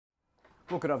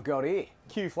Look what I've got here.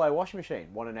 QFlow washing machine.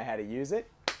 Want to know how to use it?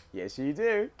 Yes, you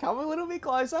do. Come a little bit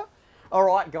closer. All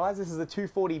right, guys, this is a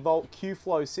 240 volt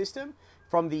QFlow system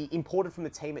imported from the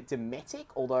team at Dometic,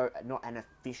 although not an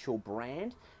official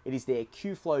brand. It is their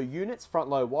QFlow units, front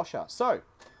load washer. So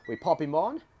we pop him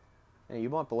on, and you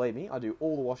might believe me, I do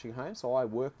all the washing home, so I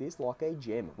work this like a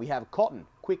gem. We have cotton,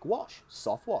 quick wash,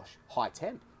 soft wash, high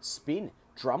temp, spin,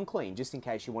 drum clean, just in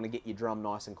case you want to get your drum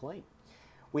nice and clean.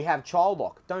 We have child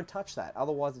lock. Don't touch that,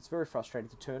 otherwise it's very frustrating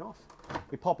to turn off.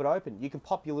 We pop it open. You can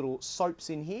pop your little soaps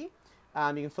in here.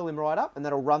 You can fill them right up, and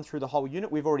that'll run through the whole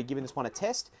unit. We've already given this one a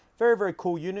test. Very, very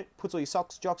cool unit. Puts all your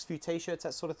socks, jocks, few t-shirts,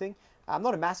 that sort of thing.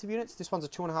 Not a massive unit. This one's a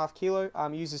 2.5 kilo.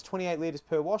 Uses 28 litres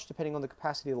per wash, depending on the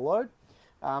capacity of the load.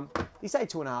 You say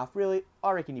 2.5, really,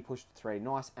 I reckon you push it to 3,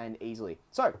 nice and easily.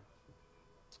 So,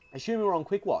 assuming we're on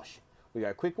quick wash. We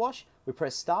go quick wash, we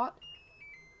press start,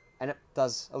 and it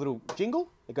does a little jingle.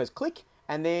 It goes click,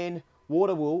 and then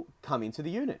water will come into the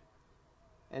unit.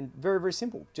 And very, very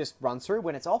simple. Just run through.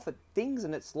 When it's off, it dings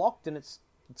and it's locked, and it's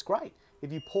great.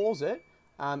 If you pause it,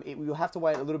 you'll have to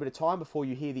wait a little bit of time before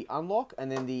you hear the unlock,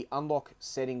 and then the unlock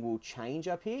setting will change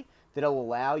up here. That'll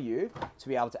allow you to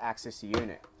be able to access the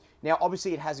unit. Now,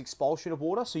 obviously, it has expulsion of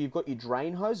water, so you've got your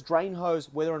drain hose. Drain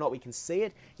hose, whether or not we can see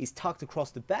it, is tucked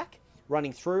across the back,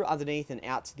 running through underneath and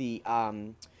out to the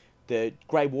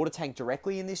grey water tank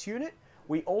directly in this unit.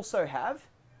 We also have,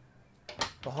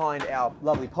 behind our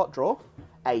lovely pot drawer,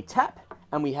 a tap,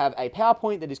 and we have a power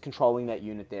point that is controlling that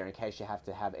unit there in case you have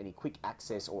to have any quick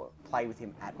access or play with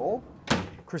him at all.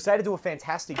 Crusader do a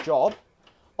fantastic job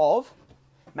of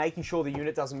making sure the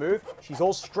unit doesn't move. She's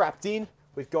all strapped in.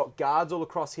 We've got guards all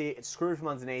across here. It's screwed from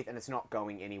underneath, and it's not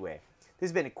going anywhere. This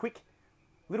has been a quick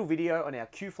little video on our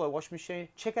QFlow washing machine.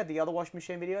 Check out the other washing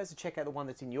machine videos and check out the one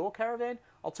that's in your Caravan.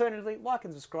 Alternatively, like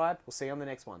and subscribe. We'll see you on the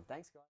next one. Thanks, guys.